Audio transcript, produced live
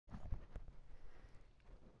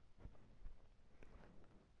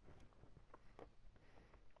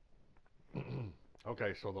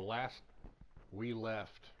Okay, so the last we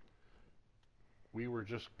left, we were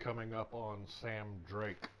just coming up on Sam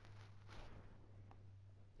Drake.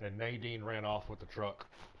 And Nadine ran off with the truck.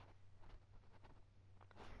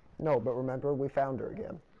 No, but remember, we found her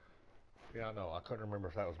again. Yeah, I know. I couldn't remember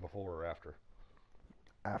if that was before or after.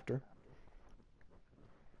 After.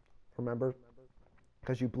 Remember?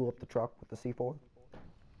 Because you blew up the truck with the C4?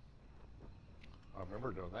 I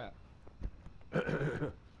remember doing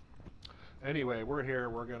that. Anyway, we're here.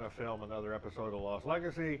 We're going to film another episode of Lost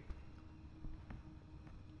Legacy.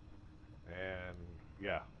 And,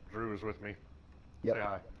 yeah, Drew is with me. Yep. Say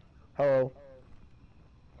hi. Hello.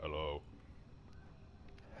 Hello.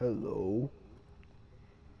 Hello.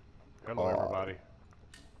 Hello, everybody.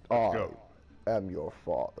 I go. am your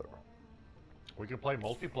father. We can play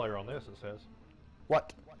multiplayer on this, it says.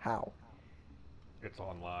 What? How? It's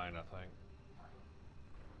online, I think.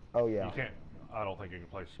 Oh, yeah. You can't. I don't think you can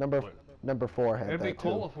play split. Number 4 had that, It'd be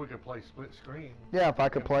cool too. if we could play split screen. Yeah, if I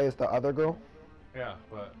could play as the other girl. Yeah,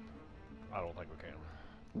 but I don't think we can.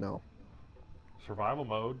 No. Survival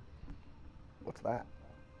mode. What's that?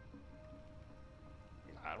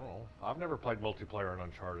 I don't know. I've never played multiplayer in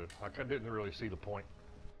Uncharted. I didn't really see the point.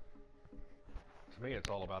 To me, it's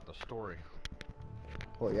all about the story.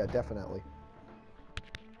 Well, yeah, definitely.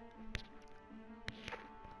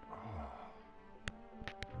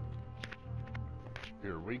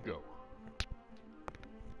 Here we go.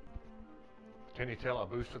 Can you tell I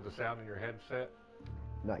boosted the sound in your headset?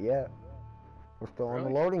 Not yet. We're still on the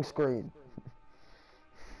Really? loading screen.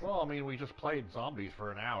 Well, I mean, we just played zombies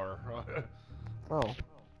for an hour. Oh.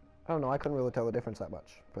 I don't know. I couldn't really tell the difference that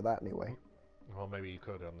much. For that, anyway. Well, maybe you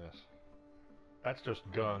could on this. That's just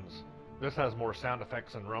guns. This has more sound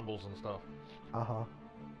effects and rumbles and stuff. Uh-huh.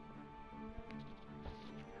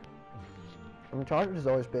 Uncharted has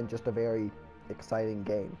always been just a very exciting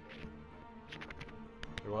game.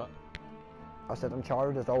 You what? I said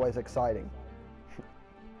Uncharted is always exciting.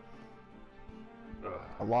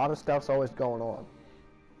 A lot of stuff's always going on.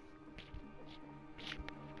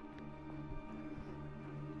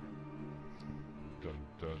 Dun,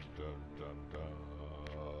 dun, dun, dun, dun.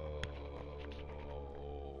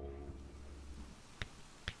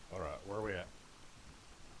 Alright, where are we at?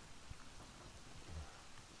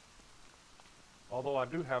 Although I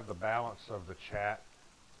do have the balance of the chat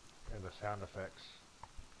and the sound effects.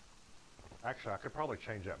 Actually, I could probably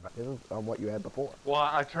change that back. This is on what you had before. Well,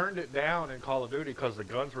 I turned it down in Call of Duty because the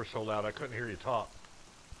guns were so loud I couldn't hear you talk.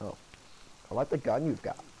 Oh. I like the gun you've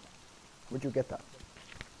got. Where'd you get that?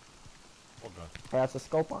 What gun? It has a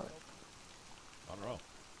scope on it. I don't know.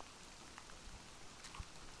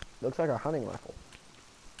 Looks like a hunting rifle.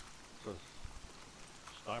 It's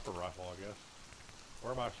a sniper rifle, I guess.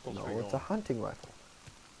 Where am I supposed to be No, going? it's a hunting rifle.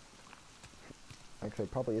 Actually,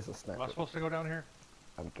 it probably is a sniper. Am I supposed to go down here?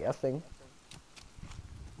 I'm guessing.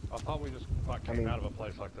 I thought we just came out of a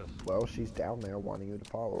place like this. Well, she's down there wanting you to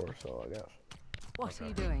follow her, so I guess. What are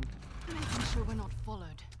you doing? Making sure we're not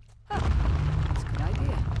followed. That's a good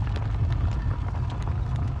idea.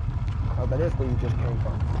 Oh, that is where you just came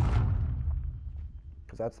from.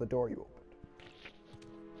 Because that's the door you opened.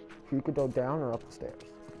 You could go down or up the stairs.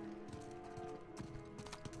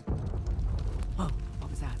 Whoa, what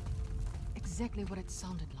was that? Exactly what it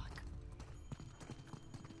sounded like.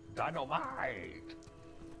 Dynamite!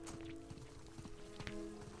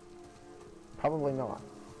 Probably not.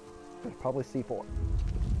 There's probably C4. What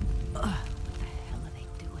the hell are they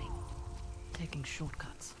doing? Taking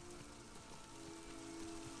shortcuts.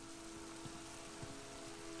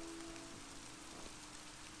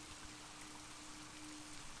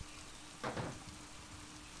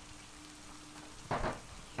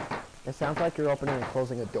 It sounds like you're opening and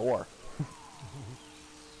closing a door.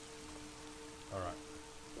 Alright.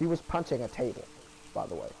 He was punching a table, by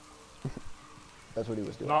the way. That's what he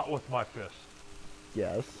was doing. Not with my fist.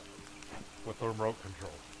 Yes. With the remote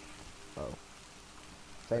control. Oh.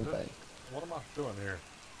 Same thing. What am I doing here?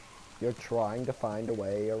 You're trying to find a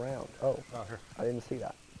way around. Oh. Oh, here. I didn't see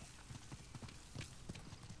that.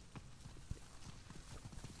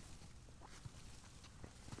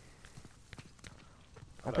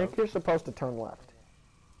 I think you're supposed to turn left.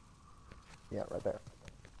 Yeah, right there.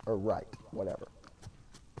 Or right, whatever.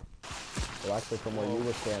 Well, actually, from where you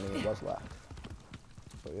were standing, it was left.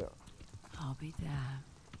 So, yeah. I'll be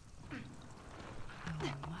there.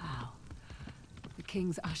 Oh, wow. The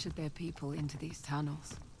kings ushered their people into these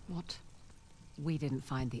tunnels. What? We didn't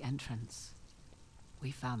find the entrance. We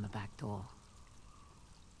found the back door.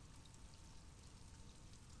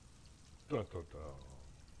 Dun, dun, dun.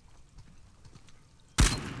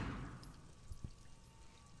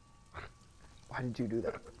 Why did you do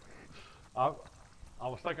that? I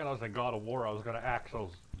was thinking I was in God of War. I was going to axe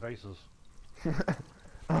those bases.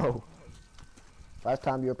 Oh. Last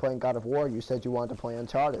time you were playing God of War, you said you wanted to play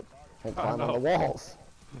Uncharted and I climb on the know. walls.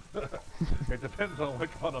 It depends on which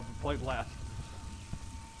one I've played last.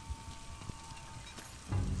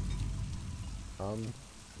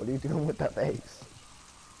 What are you doing with that base?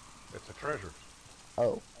 It's a treasure.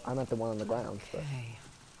 Oh, I meant the one on the ground. But Okay.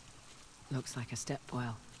 Looks like a step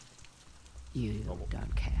well. You Oh.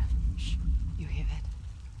 don't care. Shh. You hear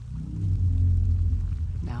that?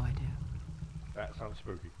 Now I do. That sounds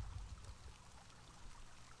spooky.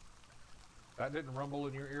 That didn't rumble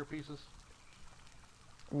in your earpieces?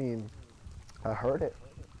 I mean, I heard it.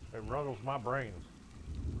 It ruggles my brains.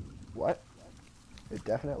 What? It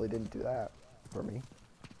definitely didn't do that for me.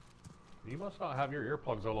 You must not have your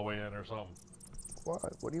earplugs all the way in or something.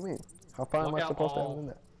 What? What do you mean? How far am Plug I out supposed to have all- it in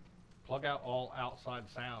there? Plug out all outside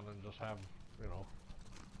sound and just have, you know.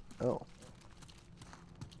 Oh.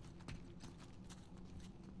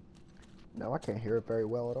 No, I can't hear it very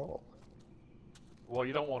well at all. Well,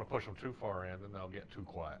 you don't want to push them too far in, then they'll get too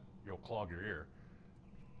quiet. You'll clog your ear.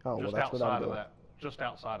 Oh, well, Just that's what I'm outside of doing. that. Just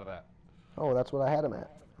outside of that. Oh, that's what I had him at.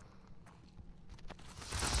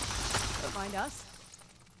 Find us?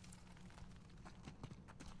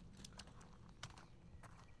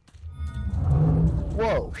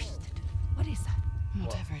 Whoa! What is that?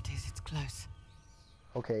 Whatever it is, it's close.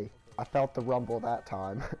 Okay, I felt the rumble that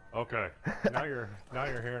time. Okay. now you're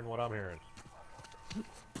hearing what I'm hearing.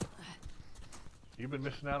 You've been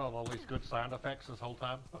missing out on all these good sound effects this whole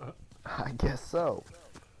time? I guess so.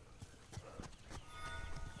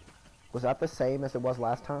 Was that the same as it was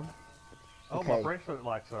last time? Oh, my Okay. bracelet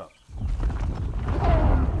lights up.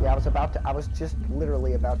 Yeah, I was just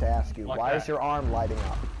literally about to ask you, Like why is that. your arm lighting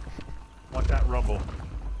up? Like that rumble.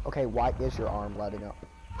 Okay, why is your arm lighting up?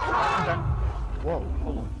 That, Whoa,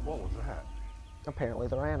 hold on, what was that? apparently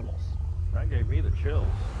they're animals. That gave me the chills.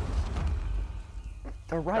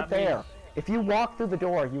 They're right That there. means- If you walk through the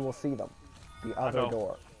door, you will see them. The other know.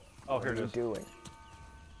 door. Oh, What here are it you is. doing?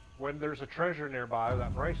 When there's a treasure nearby,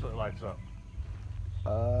 that bracelet lights up.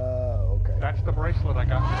 Oh, okay. That's the bracelet I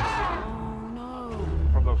got Oh no.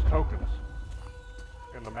 from those tokens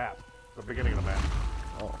in the map, the beginning of the map.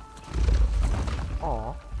 Oh.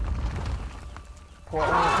 Aw. Poor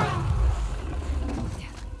animal.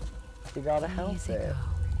 You gotta help Easy, it. girl.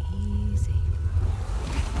 Easy.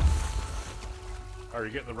 Are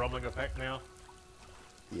you getting the rumbling effect now?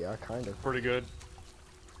 Yeah, kind of. Pretty good.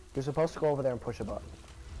 You're supposed to go over there and push a button.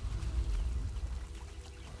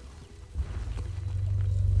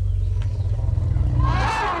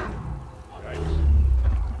 Yikes.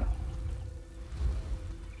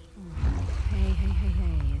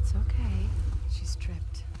 Hey, it's okay. She's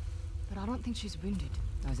tripped. But I don't think she's wounded.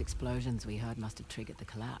 Those explosions we heard must have triggered the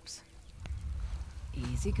collapse.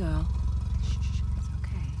 Easy, girl. Shh, it's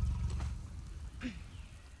okay.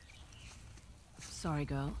 Sorry,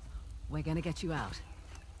 girl. We're gonna get you out.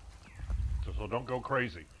 So don't go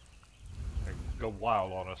crazy. And go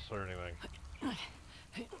wild on us or anything.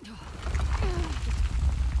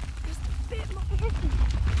 Just a bit more.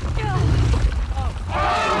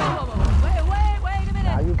 Oh. Wait a minute.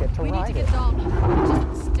 Now you get to We need ride to get it.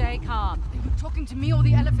 Dom. Just stay calm. Are you talking to me or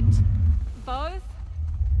the elephant? Both?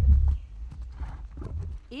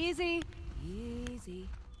 Easy. Easy.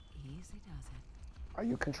 Easy does it. Are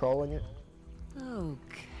you controlling it?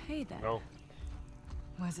 Okay then. No.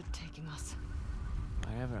 Where's it taking us?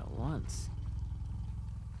 Wherever it wants.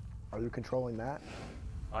 Are you controlling that?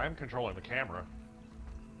 I am controlling the camera.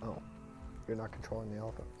 Oh. You're not controlling the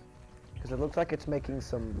elephant. Because it looks like it's making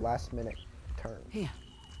some last minute turns. Here.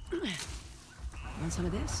 Want some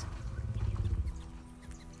of this?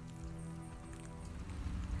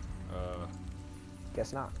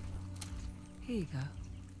 Guess not. Here you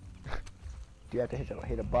go. Do you have to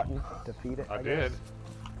hit a button to feed it? I guess? did.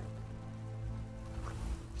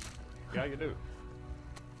 Yeah, you do.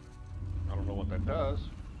 I don't know what that does.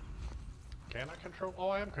 Can I control? Oh,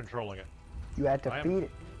 I am controlling it. You had to I am- feed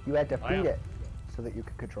it. You had to I feed am. it so that you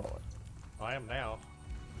could control it. I am now.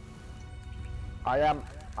 I am.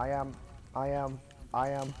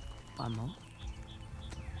 One more.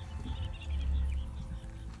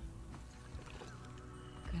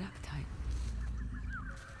 Good appetite.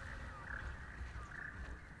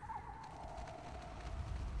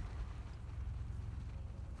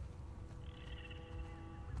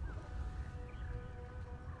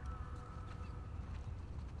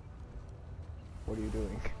 What are you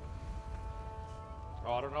doing?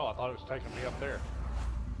 Oh, I don't know. I thought it was taking me up there.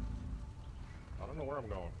 I don't know where I'm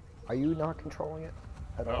going. Are you not controlling it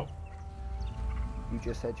at No. all? You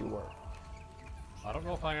just said you were. I don't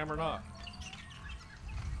know if I am or not.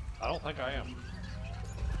 I don't think I am.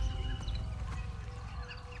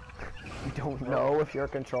 You don't know if you're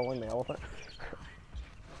controlling the elephant?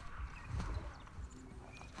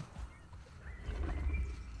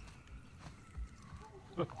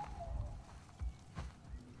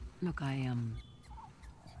 Look, I'm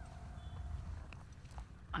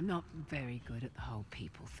not very good at the whole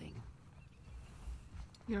people thing.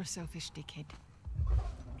 You're a selfish dickhead.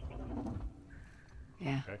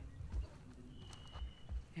 Yeah, Okay.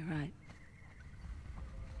 you're right.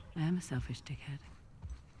 I am a selfish dickhead.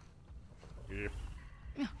 Yep.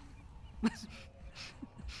 Yeah.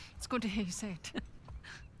 It's good to hear you say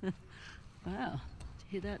it. Wow. Did you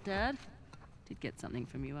hear that, Dad? Did get something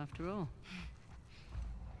from you after all.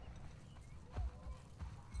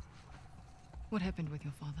 What happened with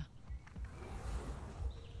your father?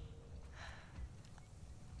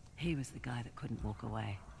 He was the guy that couldn't walk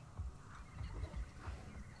away.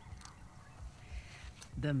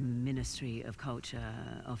 The Ministry of Culture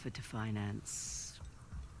offered to finance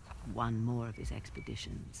one more of his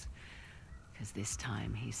expeditions. Because this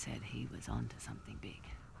time he said he was onto something big.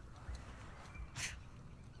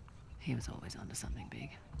 He was always onto something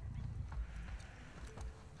big.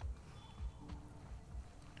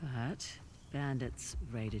 But bandits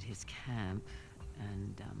raided his camp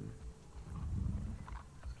and,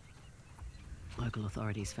 local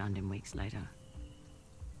authorities found him weeks later.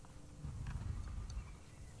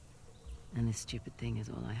 And this stupid thing is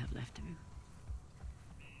all I have left of him.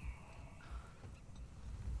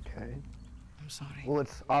 Okay. I'm sorry. Well,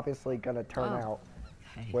 it's obviously gonna turn out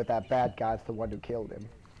Okay. where that bad guy's the one who killed him.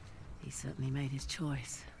 He certainly made his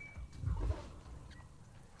choice.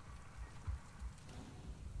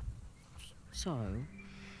 So,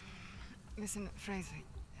 Listen, Fraser.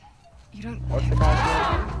 You don't... What's the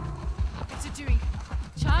guy's name? What's it doing?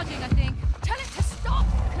 charging, I think. Tell it to stop,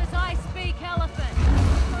 because I speak elephant.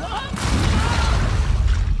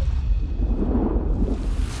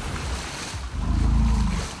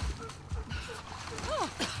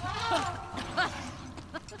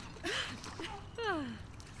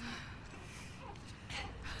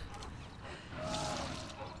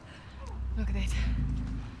 Look at that.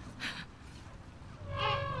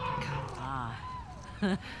 Ah.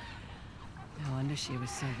 No wonder she was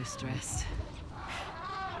so distressed.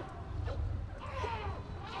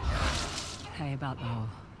 Hey, about the whole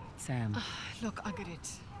Sam. Look, I get it.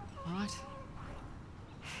 All right?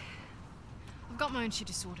 I've got my own shit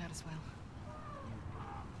to sort out as well.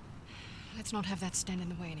 Let's not have that stand in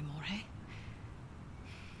the way anymore, hey?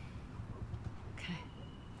 Okay.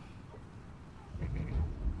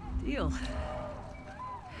 Deal.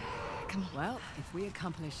 Come on. Well, if we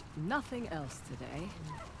accomplish nothing else today,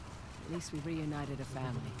 at least we reunited a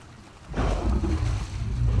family.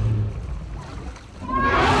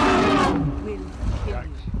 We'll kill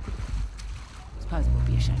you. Suppose it would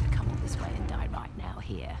be a shame to come all this way and die right now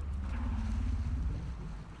here.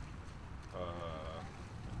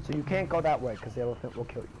 So you can't go that way because the elephant will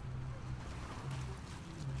kill you.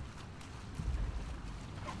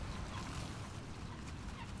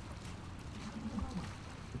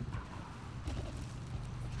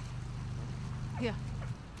 Here,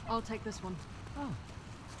 I'll take this one. Oh.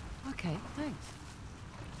 Okay, thanks.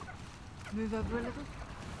 Move over a little.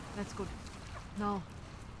 That's good. Now,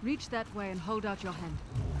 reach that way and hold out your hand.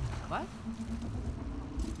 What?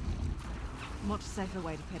 Much safer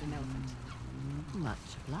way to pet an elephant. Much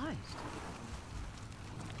obliged.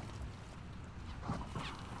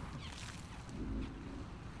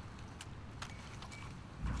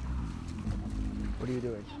 What are you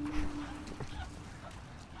doing?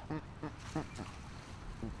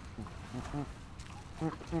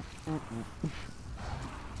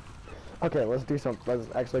 Okay, let's do something.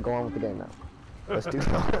 Let's actually go on with the game now. Let's do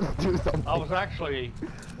something. Let's do something. I was actually,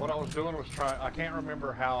 what I was doing was I can't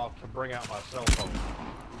remember how to bring out my cell phone.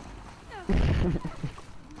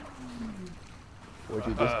 What'd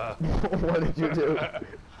you just, what did you do? I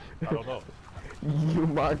don't know. You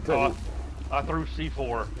marked it. Oh, I threw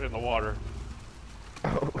C4 in the water.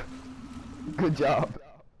 Oh, good job.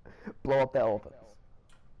 Blow up the elephants.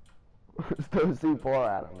 Throw C4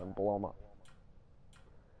 at them and blow them up.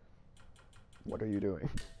 What are you doing?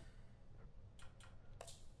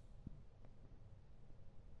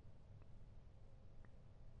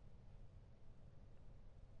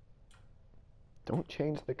 Don't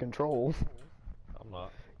change the controls. I'm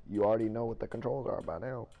not. You already know what the controls are by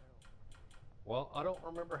now. Well, I don't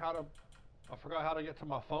remember how to, I forgot how to get to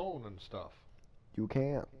my phone and stuff. You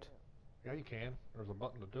can't. Yeah, you can. There's a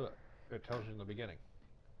button to do it. It tells you in the beginning.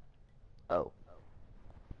 Oh.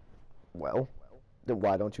 Well, then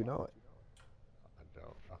why don't you know it? I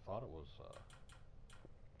don't. I thought it was,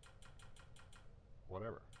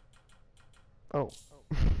 whatever. Oh.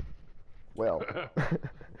 Well.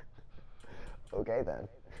 Okay then.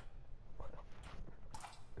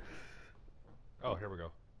 Oh, here we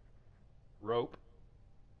go. Rope.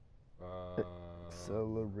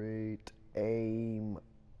 Accelerate, aim,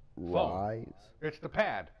 Phone. rise. It's the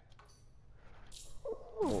pad.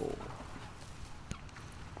 Oh.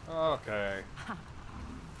 Okay.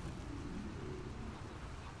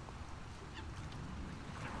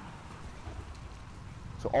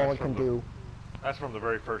 So all That's it can from the- do, That's from the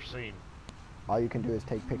very first scene. all you can do is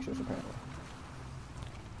take pictures apparently.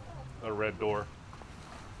 A red door.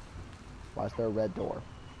 Why is there a red door?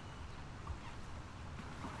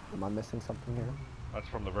 Am I missing something here? That's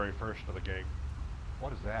from the very first of the game.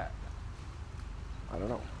 What is that? I don't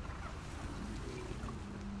know.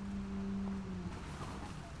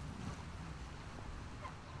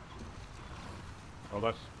 Oh,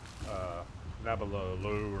 that's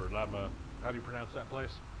Nabaloo or Lama. How do you pronounce that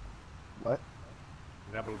place? What?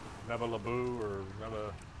 Nabalaboo or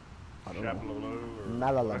Naba I don't know. Shabaloo or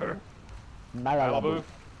Malalabu. whatever. Malalabu.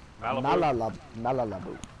 Malibu.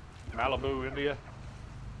 Malalabu. Malibu, India.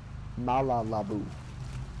 Malalabu.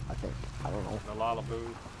 I think. I don't know.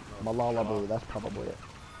 Malalabu. Malalabu. That's probably it.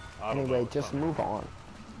 I don't Anyway, know, just something. move on.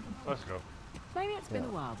 Let's go. Maybe it's been Yeah.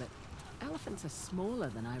 a while, but elephants are smaller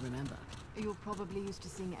than I remember. You're probably used to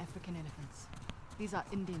seeing African elephants. These are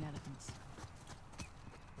Indian elephants.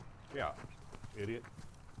 Yeah, idiot.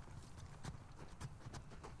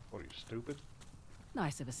 What are you, stupid?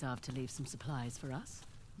 Nice of Asav to leave some supplies for us.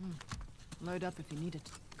 Load up if you need it.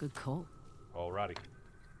 Good call. Alrighty.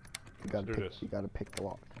 You gotta do pick. this. You gotta pick the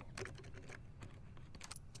lock.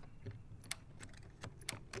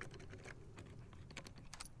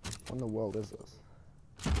 What in the world is this?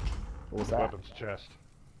 What was that? Weapons chest.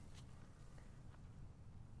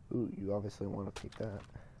 Ooh, you obviously want to take that.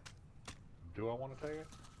 Do I want to take it?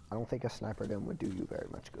 I don't think a sniper gun would do you very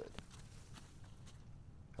much good.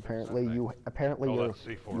 Apparently that you. Apparently Oh, you. that's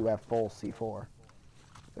C4. You have full C4.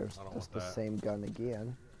 There's I don't just want the that. same gun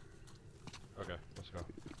again. Okay, let's go.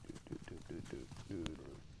 You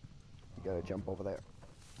gotta jump over there.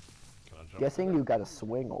 Can I jump? Guessing you gotta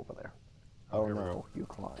swing over there. Oh, Oh here we no, go. you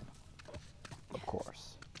climb. Of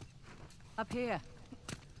course. Up here.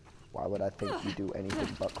 Why would I think you do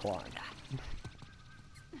anything but climb?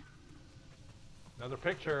 Another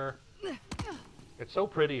picture. It's so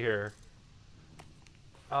pretty here.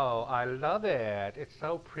 Oh, I love it. It's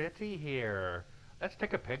so pretty here. Let's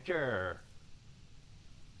take a picture.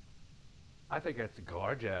 I think it's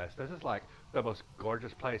gorgeous. This is like the most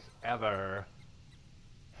gorgeous place ever.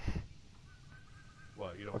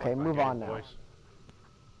 What, you don't Okay, like my move game on now. voice?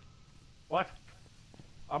 What?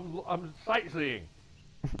 I'm sightseeing.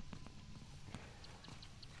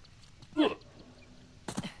 Ugh.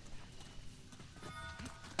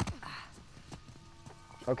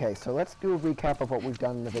 Okay, so let's do a recap of what we've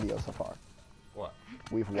done in the video so far. What?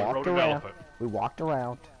 We've We walked rode an around. elephant. We walked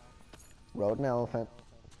around. Rode an elephant.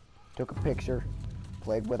 Took a picture.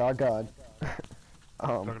 Played with our gun.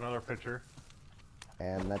 Took another picture.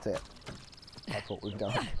 And that's it. That's what we've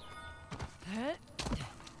done.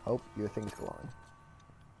 Hope your thing's glowing.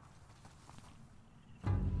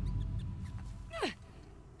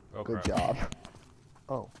 Oh, Good crap. job.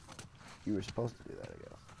 Oh, you were supposed to do that, I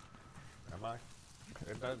guess. Am I?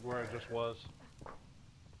 Is that where it just was?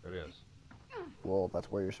 It is. Well,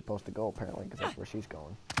 that's where you're supposed to go, apparently, because that's where she's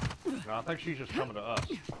going. No, I think she's just coming to us.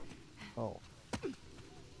 Oh.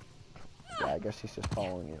 Yeah, I guess she's just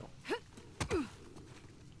following you.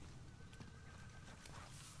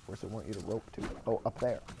 Where's it want you to rope to? Oh, up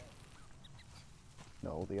there.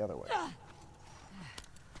 No, the other way.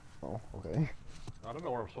 Oh, okay. I don't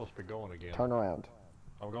know where I'm supposed to be going again. Turn around.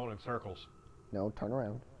 I'm going in circles. No, turn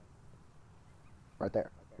around. Right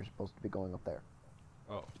there. You're supposed to be going up there.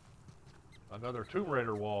 Oh. Another Tomb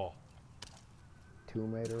Raider wall.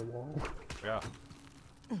 Tomb Raider wall. Yeah.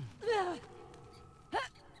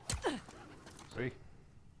 See?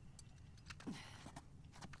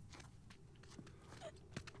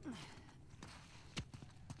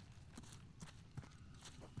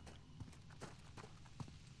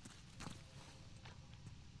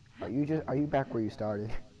 Are you back where you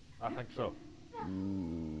started? I think so.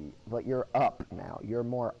 But you're up now. You're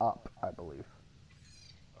more up, I believe.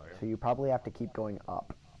 Oh, yeah. So you probably have to keep going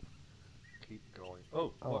up. Keep going.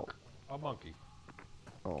 Oh, Oh. look. A monkey.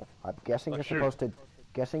 Oh, I'm guessing Let's you're shoot. supposed to.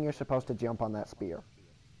 Guessing you're supposed to jump on that spear.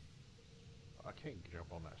 I can't jump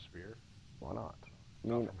on that spear. Why not? I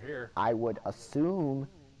Not mean, from here. I would assume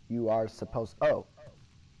you are supposed. Oh,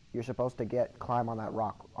 you're supposed to climb on that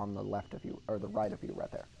rock on the left of you or the right of you,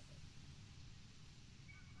 right there.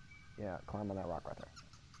 Yeah, climb on that rock right there.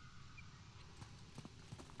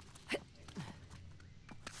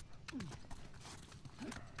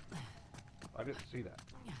 I didn't see that.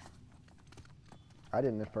 I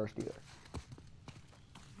didn't at first either.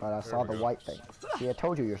 But I There saw we the go. white thing. See, I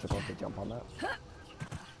told you you're supposed to jump on that.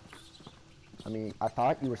 I mean, I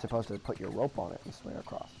thought you were supposed to put your rope on it and swing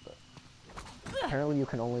across, but apparently you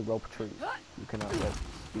can only rope trees. You cannot rope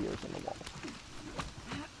spears in the wall.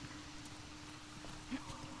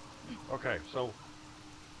 Okay, so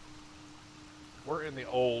we're in the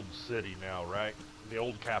old city now, right? The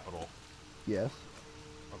old capital. Yes.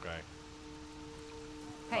 Okay.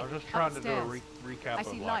 Hey, I was just trying to do a upstairs. recap I of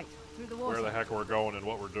see like light through the water. where the heck we're going and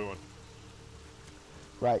what we're doing.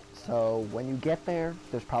 Right, so when you get there,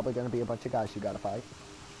 there's probably going to be a bunch of guys you got to fight.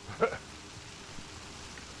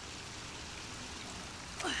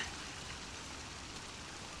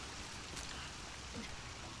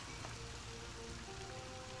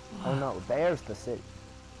 Oh no, there's the city.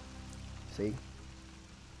 See?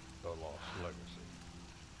 The Lost Legacy.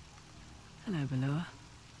 Hello, Balua.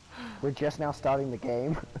 We're just now starting the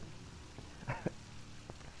game.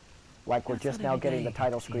 Like we're That's just what now every getting day the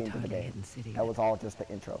title you see a screen to the totally game. hidden city That was all just the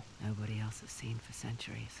intro. nobody else has seen for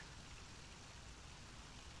centuries.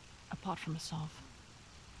 Apart from Asov.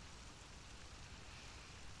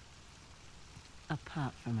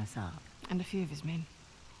 Apart from Asad And a few of his men.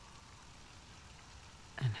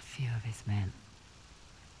 and a few of his men.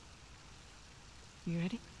 You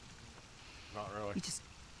ready? Not really. You just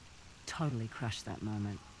totally crushed that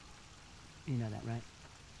moment. You know that, right?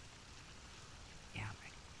 Yeah, I'm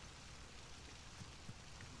ready.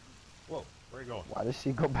 Whoa, where are you going? Why does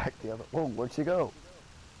she go back the other? Whoa, where'd she go?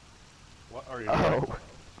 What are you doing? Oh,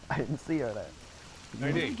 I didn't see her there.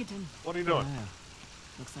 Nadine, Get in. what are you doing? Oh,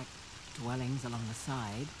 looks like dwellings along the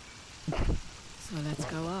side. So let's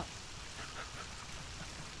go up.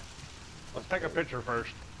 Let's take a picture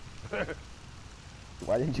first.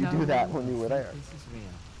 Why didn't you No do that one when you will were think there? This is real.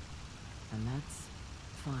 And that's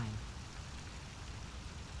fine.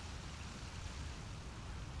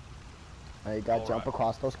 Now you gotta All jump right.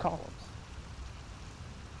 across those columns.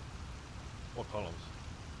 What columns?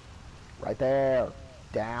 Right there.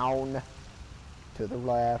 Down. To the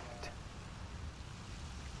left.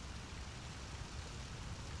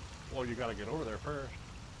 Well, you gotta get over there first.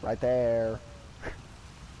 Right there.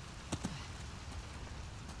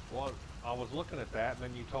 Well, I was looking at that, and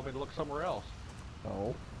then you told me to look somewhere else.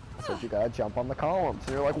 No. I said you gotta jump on the columns.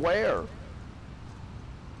 And you're like, where?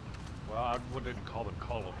 Well, I didn't call them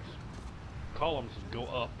columns. Columns go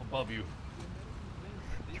up above you.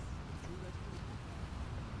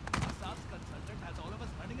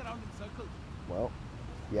 Well,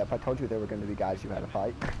 yep, I told you there were gonna be guys you had to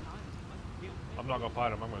fight. I'm not gonna fight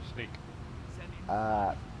them. I'm gonna sneak.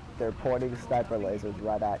 They're pointing sniper lasers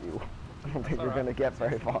right at you. I don't think all you're right. gonna get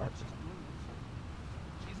very far.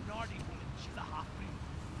 She's not Indian. She's a half-breed.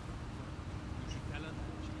 You should tell her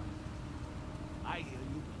that. I hear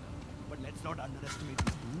you, brother. But let's not underestimate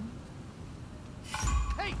these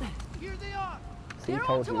Hey! Here they are! See,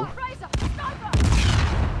 told you.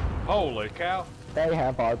 Holy cow! They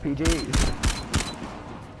have RPGs.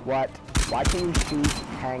 What? Why can you shoot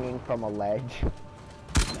hanging from a ledge?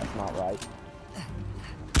 That's not right.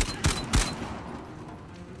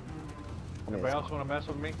 Anybody else want to mess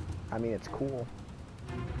with me? I mean, it's cool.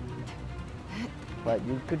 But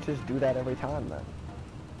you could just do that every time then.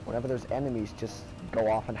 Whenever there's enemies, just go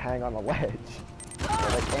off and hang on a ledge.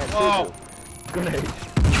 Where they can't Whoa! shoot you. Grenade.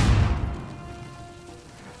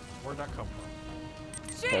 Where'd that come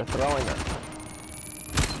from? They're throwing it.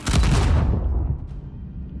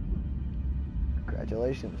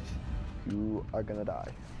 Congratulations. You are gonna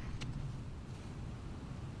die.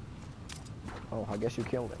 Oh, I guess you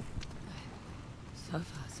killed him. So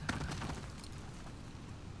far, so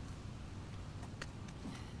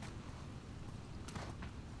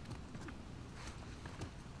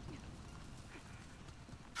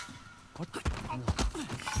good.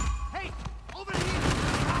 Hey! Over here!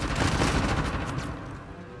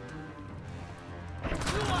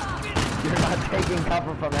 You're not taking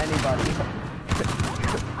cover from anybody.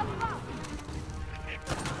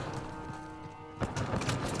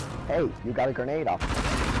 Hey, you got a grenade off.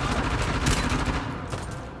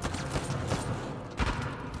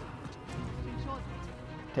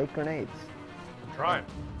 Take grenades. I'm trying.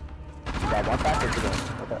 Yeah, walk backwards again.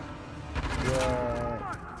 Okay.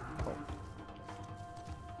 Yeah. Oh.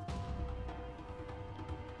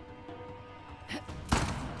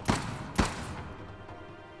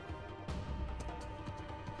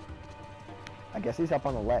 I guess he's up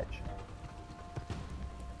on the ledge.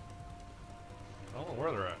 I don't know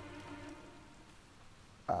where they're at.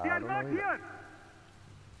 I don't know either. here!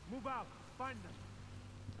 Move out. Find them.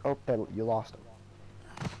 Oh, you lost him.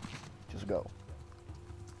 Just go.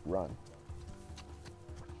 Run.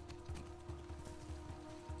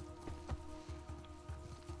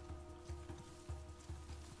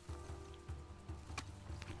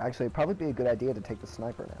 Actually, it'd probably be a good idea to take the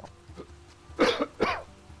sniper now.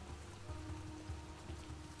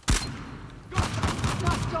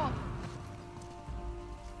 Nice job.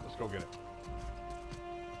 Let's go get it.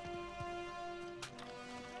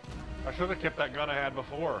 I should have kept that gun I had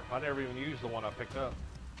before. I never even used the one I picked up.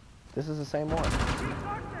 This is the same one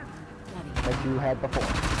Bloody that you had before.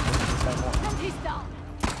 This is the same one. and he's down.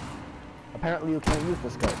 Apparently you can't use the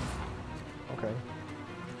scope. Okay.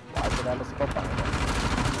 Why should I have a scope on it?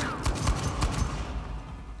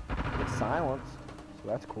 It's silence, so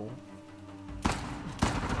that's cool.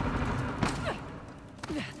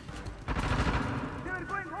 They're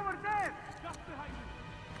going over there! Just behind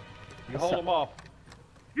you. You hold them off.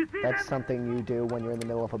 You see That's something you do when you're in the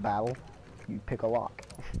middle of a battle. You pick a lock.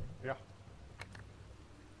 Yeah.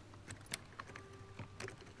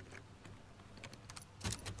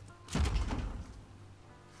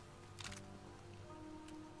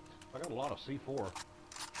 I got a lot of C4.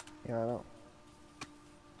 Yeah, I know.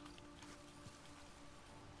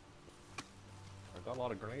 I got a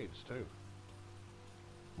lot of grenades too.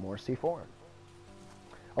 More C4.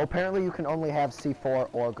 Oh, apparently you can only have C4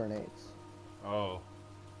 or grenades. Oh.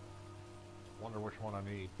 Wonder which one I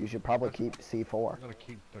need. You should probably keep C4. I'm gonna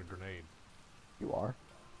keep the grenade. You are?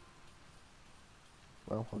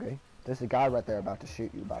 Well, okay. There's a guy right there about to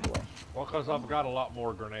shoot you, by the way. Well, because I've got a lot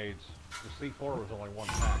more grenades. The C4 was only one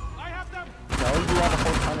pack. I have them! No, you have a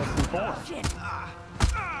whole ton of C4. Shit.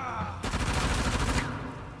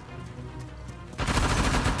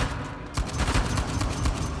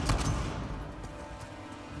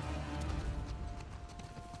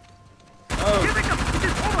 Oh! Here they come! It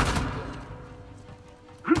is over!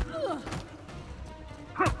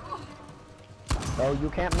 So you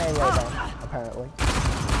can't melee them, apparently.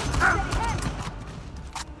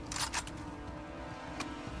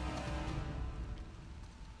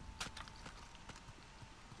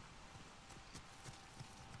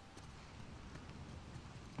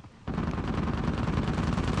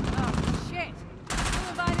 Oh, shit. Who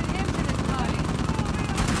invited him to this party?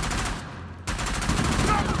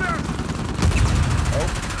 Oh.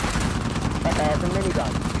 That guy has a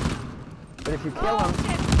minigun. But if you kill him,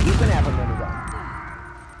 you can have a minigun.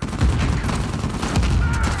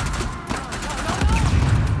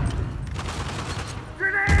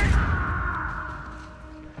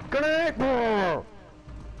 Grenade! Brrr!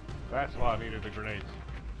 That's why I needed the grenades.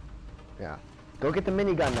 Yeah. Go get the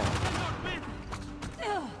minigun now.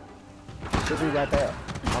 Should be right there,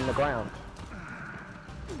 on the ground.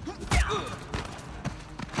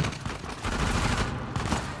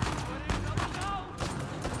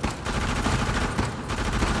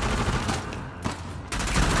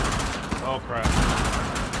 Oh crap.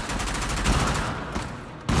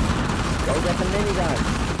 Go get the minigun.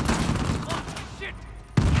 Shit!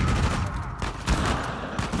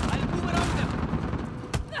 I'll move around them.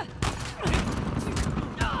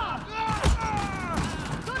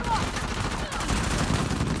 Good one.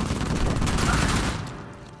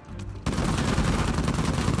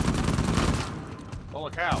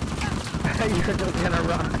 Holy cow. You're just gonna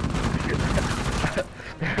run.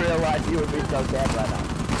 I realize you would be so dead right now.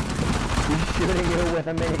 He's shooting you with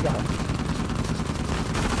a minigun.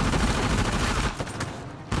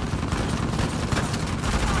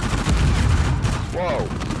 Whoa.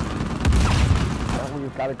 Well,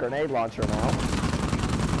 you've got a grenade launcher now.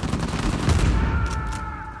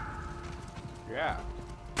 Yeah.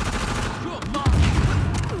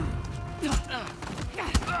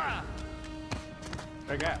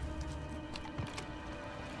 Take that.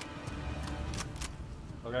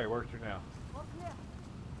 Okay, where's you now?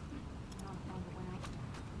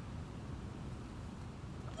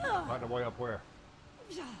 Find a way up where?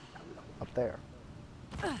 Up there.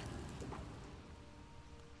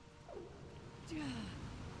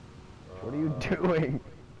 What are you doing?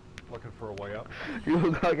 Looking for a way up. You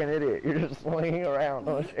look like an idiot. You're just swinging around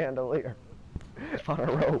on a chandelier. On a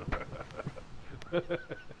rope.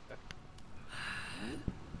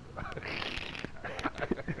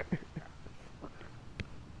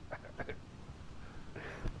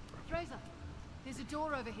 Fraser, there's a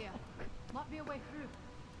door over here. Might be a way through.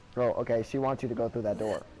 Oh, okay. She wants you to go through that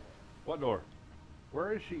door. What door?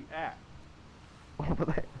 Where is she at? Over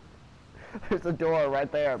there. There's a door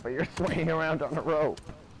right there, but you're swinging around on a rope.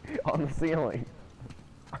 On the ceiling.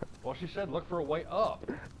 Well, she said look for a way up.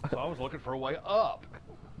 So I was looking for a way up.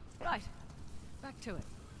 Right. Back to it.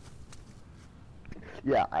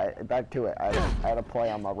 Yeah, back to it. I had to play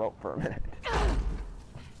on my rope for a minute.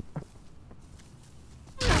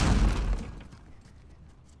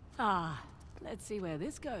 Ah, let's see where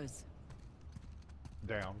this goes.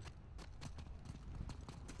 Down.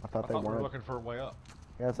 I thought I they thought we were weren't. looking for a way up.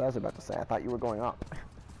 Yeah, that's what I was about to say. I thought you were going up.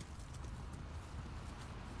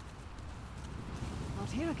 Not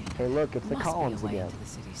here again. Hey, look, it's the Must columns be a way again. into the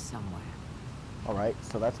city somewhere. All right,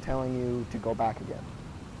 so that's telling you to go back again.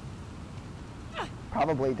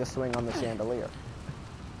 Probably to swing on the chandelier.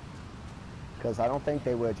 Because I don't think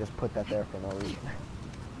they would just put that there for no reason.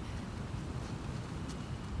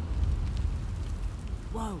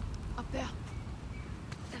 Whoa! Up there.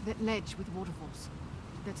 That ledge with waterfalls.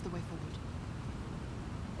 That's the way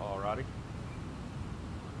forward. Alrighty.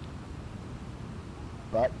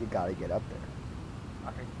 But you gotta get up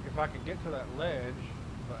there. If I can get to that ledge,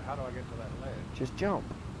 but how do I get to that ledge? Just jump.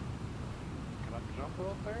 Can I jump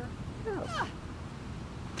up there? Yes.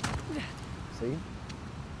 See?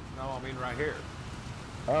 No, I mean right here.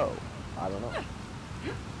 Oh, I don't know.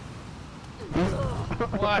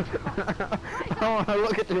 What? I want to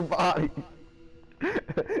look at your body.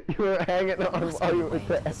 You were hanging on Must while be you a were way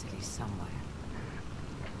into the dead. city somewhere.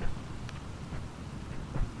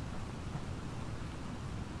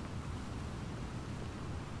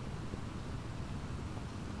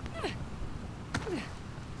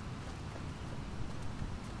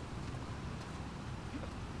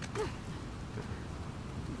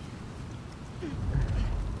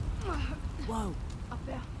 Whoa! Up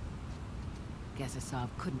there. Guess Asav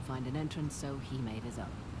couldn't find an entrance, so he made his own.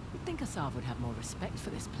 You'd think Asav would have more respect for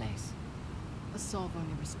this place. A Sov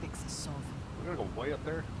only respects a Sov. We're gonna go way up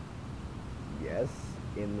there? Yes,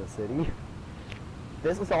 in the city.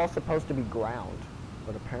 This is all supposed to be ground,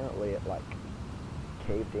 but apparently it like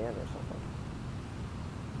caved in or something.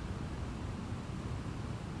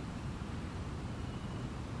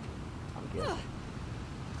 I'm guessing.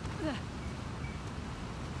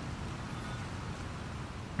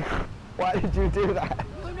 Why did you do that?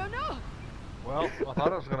 No, no, no! Well, I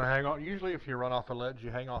thought I was gonna hang on. Usually if you run off the ledge,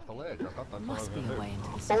 you hang off the ledge. I thought that's what I was Must be gonna a do. way into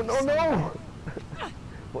the Oh city no somewhere. no!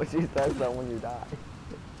 Well, she says that when you die.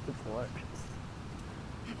 It's hilarious.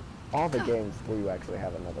 All the games where you actually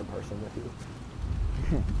have another person with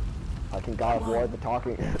you. Like in God of War, the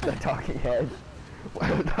talking head.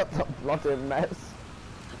 That's a bloody mess.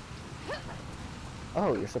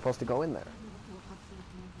 Oh, you're supposed to go in there.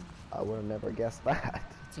 I would have never guessed that.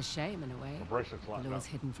 It's a shame in a way. The bracelet's The locked lure up. is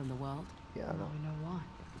hidden from the world. Yeah, I Now know. we know why.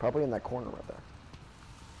 Probably in that corner right there.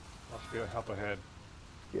 Must be a help ahead.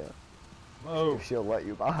 Yeah. Oh, If she'll let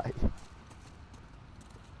you by.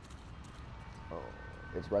 Oh,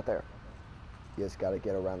 it's right there. You just gotta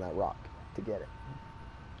get around that rock to get it.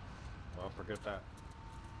 well, forget that.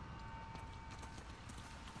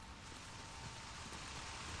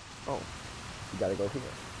 Oh, you gotta go here.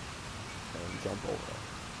 And jump over it.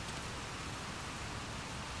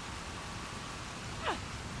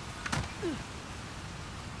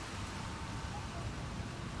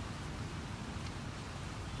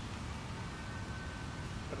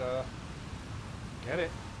 But, get it.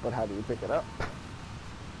 But how do you pick it up?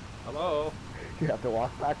 Hello? You have to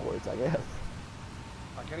walk backwards, I guess.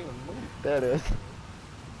 I can't even move. There it is.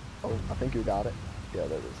 Oh, I think you got it. Yeah,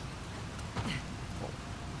 there it is. Oh,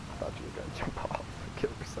 I thought you were gonna jump off and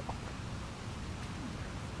kill yourself.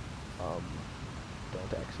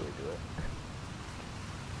 Don't actually do it.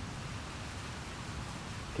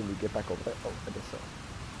 Can you get back over there? Oh, I guess so.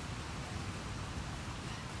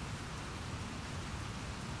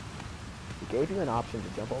 It gave you an option to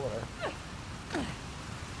jump over there.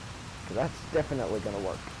 'Cause that's definitely gonna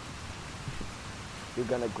work. You're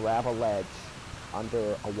gonna grab a ledge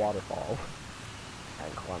under a waterfall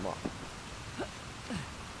and climb up.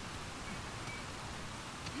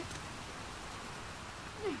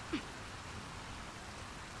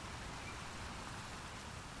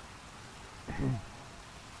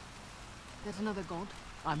 That's another god.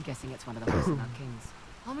 I'm guessing it's one of the Horsenat kings.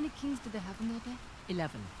 How many kings did they have in their day?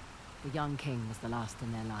 11. The young king was the last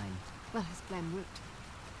in their line. Well, his plan worked.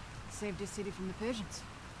 Saved his city from the Persians.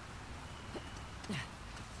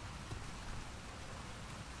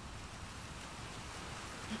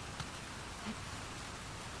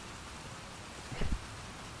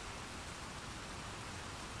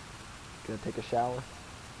 Gonna take a shower.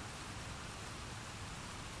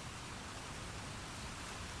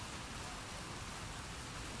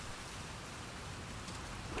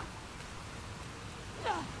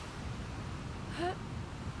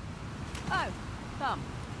 Oh, come.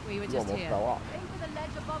 We were You just almost here. fell off. Aim for the ledge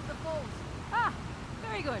above the falls. Ah,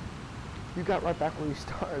 very good. You got right back where you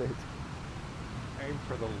started. Aim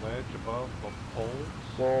for the ledge above the poles.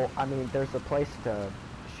 Well, I mean, there's a place to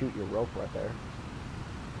shoot your rope right there.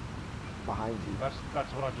 Behind you.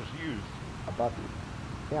 That's what I just used. Above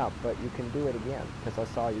you. Yeah, but you can do it again, because I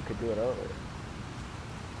saw you could do it earlier.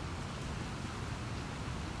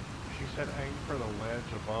 She said aim for the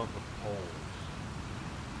ledge above the poles.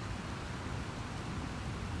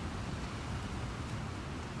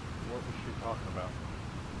 What was she talking about?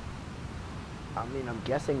 I mean, I'm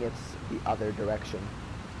guessing it's the other direction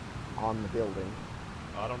on the building.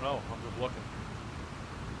 I don't know. I'm just looking.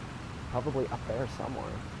 Probably up there somewhere.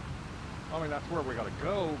 I mean, that's where we gotta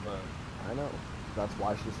go, but... I know. That's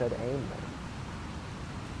why she said aim there.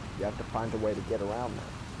 You have to find a way to get around that.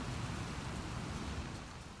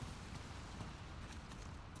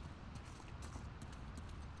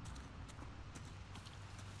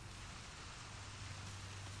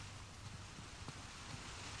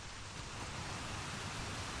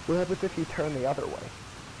 What happens if you turn the other way?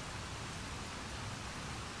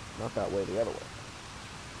 Not that way, the other way.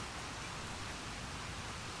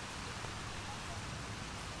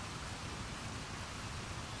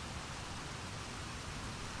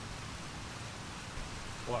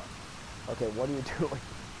 What? Okay, what are you doing?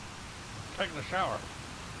 Taking a shower.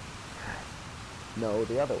 No,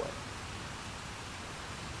 the other way.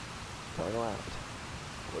 Turn around.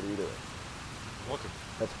 What are you doing? Looking.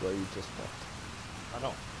 That's where you just went. I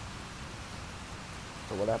know.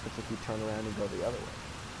 So what happens if you turn around and go the other way?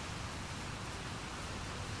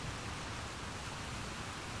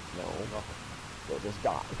 No. Nothing. You'll just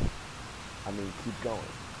die. I mean, keep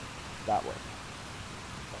going. That way.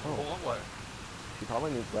 Oh. What way? She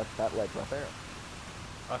probably needs that leg right there.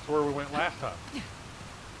 That's where we went last time.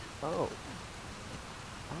 Oh.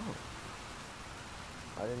 Oh.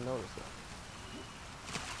 I didn't notice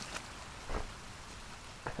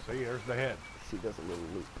that. See, there's the head. She does a little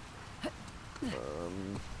loop. Is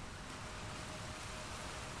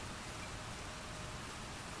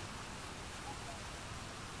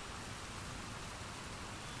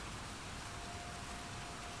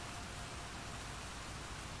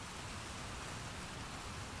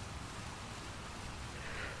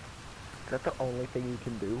that the only thing you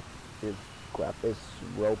can do? Is grab this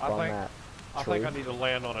rope on that I tree? think I need to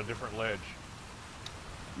land on a different ledge.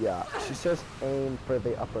 Yeah, she says aim for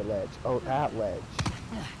the upper ledge. Oh, that ledge.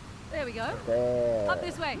 There we go. There. Up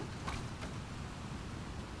this way.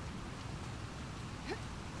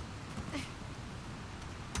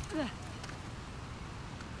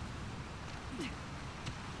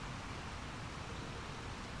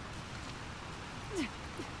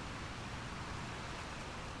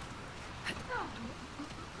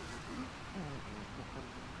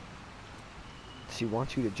 She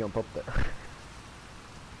wants you to jump up there.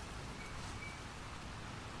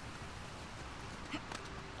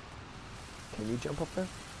 Can you jump up there?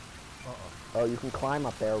 Oh, you can climb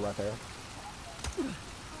up there, right there.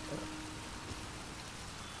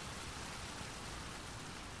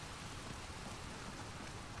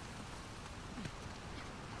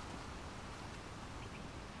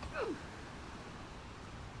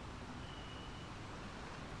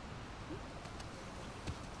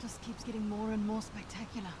 Just keeps getting more and more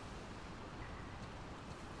spectacular.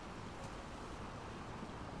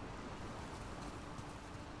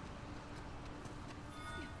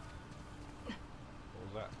 What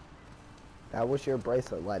was that? That was your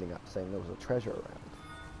bracelet lighting up, saying there was a treasure around.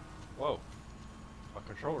 Whoa. My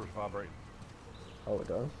controller's vibrating. Oh, it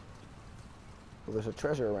does? Well, there's a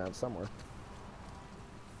treasure around somewhere.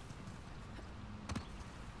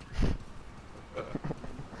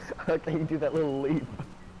 Okay, you do that little leap.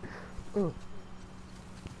 I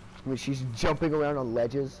mean, she's jumping around on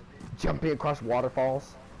ledges, jumping across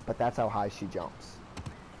waterfalls, but that's how high she jumps.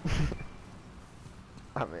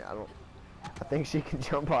 I mean, I think she can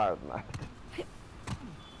jump higher than that.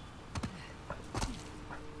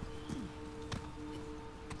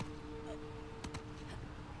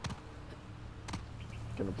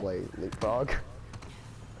 Gonna play leapfrog.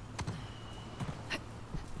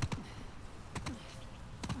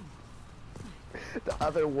 The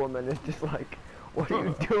other woman is just like, what are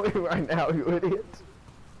you doing right now, you idiot?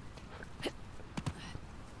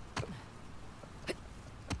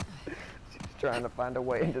 She's trying to find a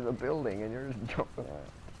way into the building and you're just jumping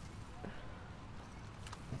around.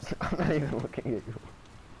 I'm not even looking at you.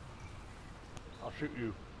 I'll shoot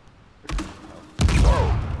you.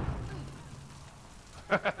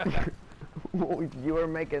 Well,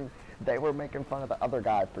 they were making fun of the other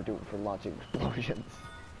guy for launching explosions.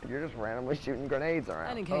 You're just randomly shooting grenades around.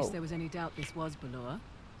 And in case there was any doubt this was Balor,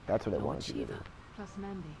 That's what they Lord wanted you to do. Shiva. Plus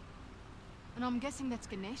Nandi. And I'm guessing that's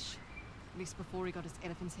Ganesh. At least before he got his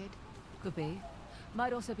elephant's head. Could be.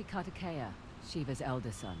 Might also be Kartikeya, Shiva's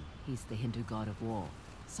elder son. He's the Hindu god of war.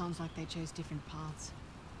 Sounds like they chose different paths.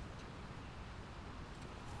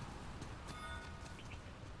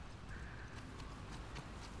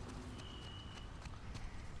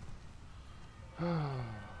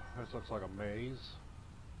 This looks like a maze.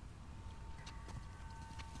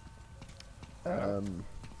 I'm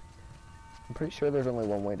pretty sure there's only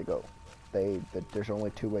one way to go. There's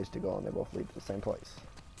only two ways to go, and they both lead to the same place.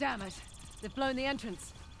 Damn it! They've blown the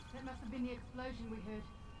entrance. That must have been the explosion we heard.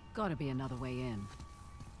 Gotta be another way in.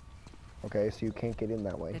 Okay, so you can't get in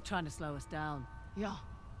that way. They're trying to slow us down. Yeah.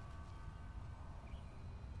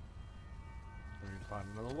 We need to find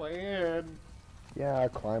another way in. Yeah,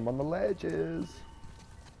 climb on the ledges.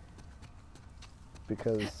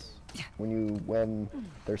 Because when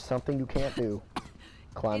there's something you can't do,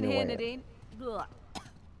 climb your way in. Nadine. Blah.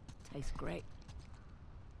 Tastes great.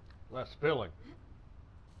 Less filling.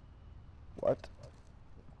 What?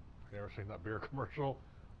 You ever seen that beer commercial?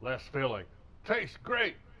 Less filling. Tastes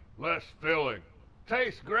great. Less filling.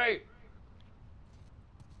 Tastes great.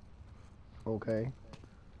 Okay.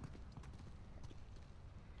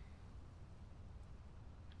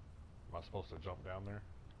 Am I supposed to jump down there?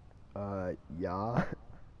 Yeah.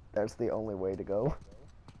 That's the only way to go.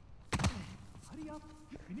 Hurry up.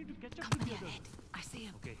 We need to catch up with the others. I see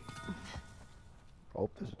him. Okay. Oh,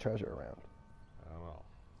 there's a treasure around. I don't know.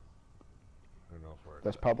 Who knows where it's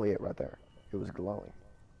That's at. probably it right there. It was glowing.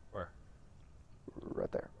 Where?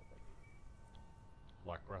 Right there.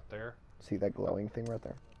 Like right there? See that glowing thing right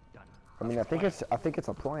there? Done. I mean, I think it's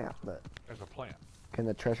a plant, but There's a plant. can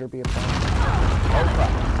the treasure be a plant? Oh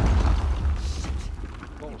crap!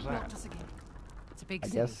 What was Blocked that? us again. It's a big I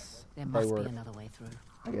city. guess There they must were. be another way through.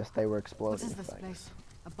 I guess they were What exploding. is this things. place?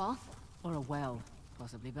 A bath? Or a well.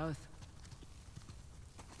 Possibly both.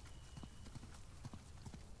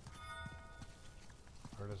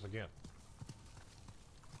 There it is again.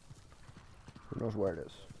 Who knows where it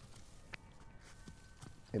is?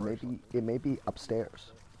 It may be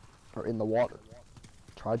upstairs, or in the water.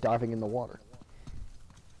 Try diving in the water.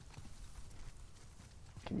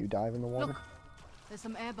 Can you dive in the water? Look! There's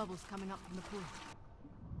some air bubbles coming up from the pool.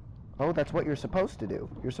 Oh, that's what you're supposed to do.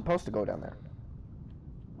 You're supposed to go down there.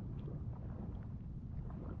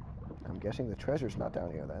 I'm guessing the treasure's not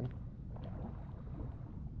down here then.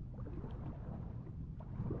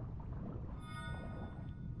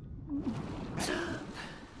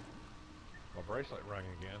 My bracelet rang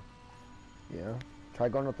again. Yeah. Try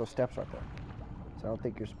going up those steps right there. So I don't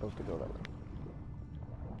think you're supposed to go that way.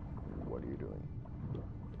 What are you doing?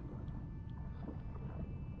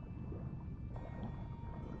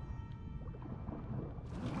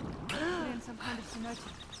 We're in some kind of cenote.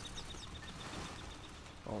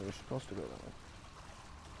 Oh, you're supposed to go that way.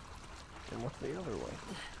 Then what's the other way?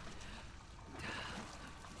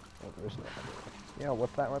 Oh, there's no other way. Yeah,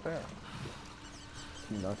 what's that right there?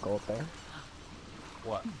 Can you not go up there?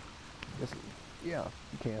 What? Yes, yeah,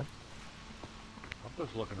 you can. I'm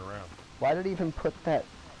just looking around. Why did it even put that?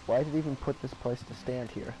 Why did it even put this place to stand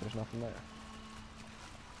here? There's nothing there.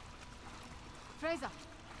 Fraser!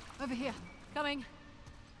 Over here. Coming.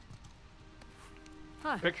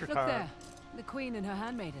 Huh, Picture look time. there. The queen and her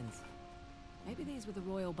handmaidens. Maybe these were the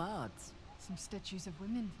royal bards. Some statues of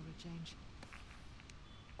women for a change.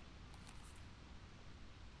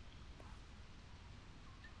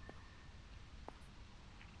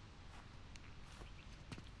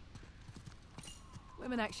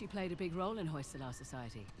 Women actually played a big role in Hoysala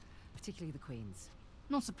society, particularly the queens.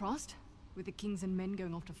 Not surprised, with the kings and men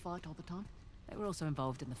going off to fight all the time. They were also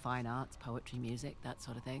involved in the fine arts, poetry, music, that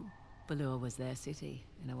sort of thing. Ballur was their city,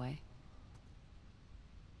 in a way.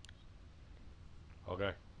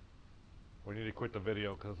 Okay. We need to quit the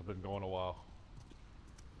video because it's been going a while.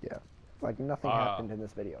 Yeah, like nothing happened in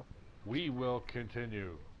this video. We will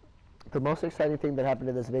continue. The most exciting thing that happened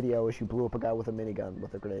in this video is you blew up a guy with a minigun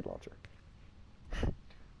with a grenade launcher.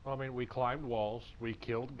 Well, I mean, we climbed walls, we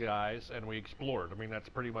killed guys, and we explored. I mean, that's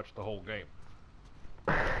pretty much the whole game.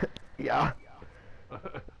 Yeah.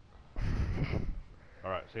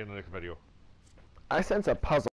 Alright, see you in the next video. I sense a puzzle.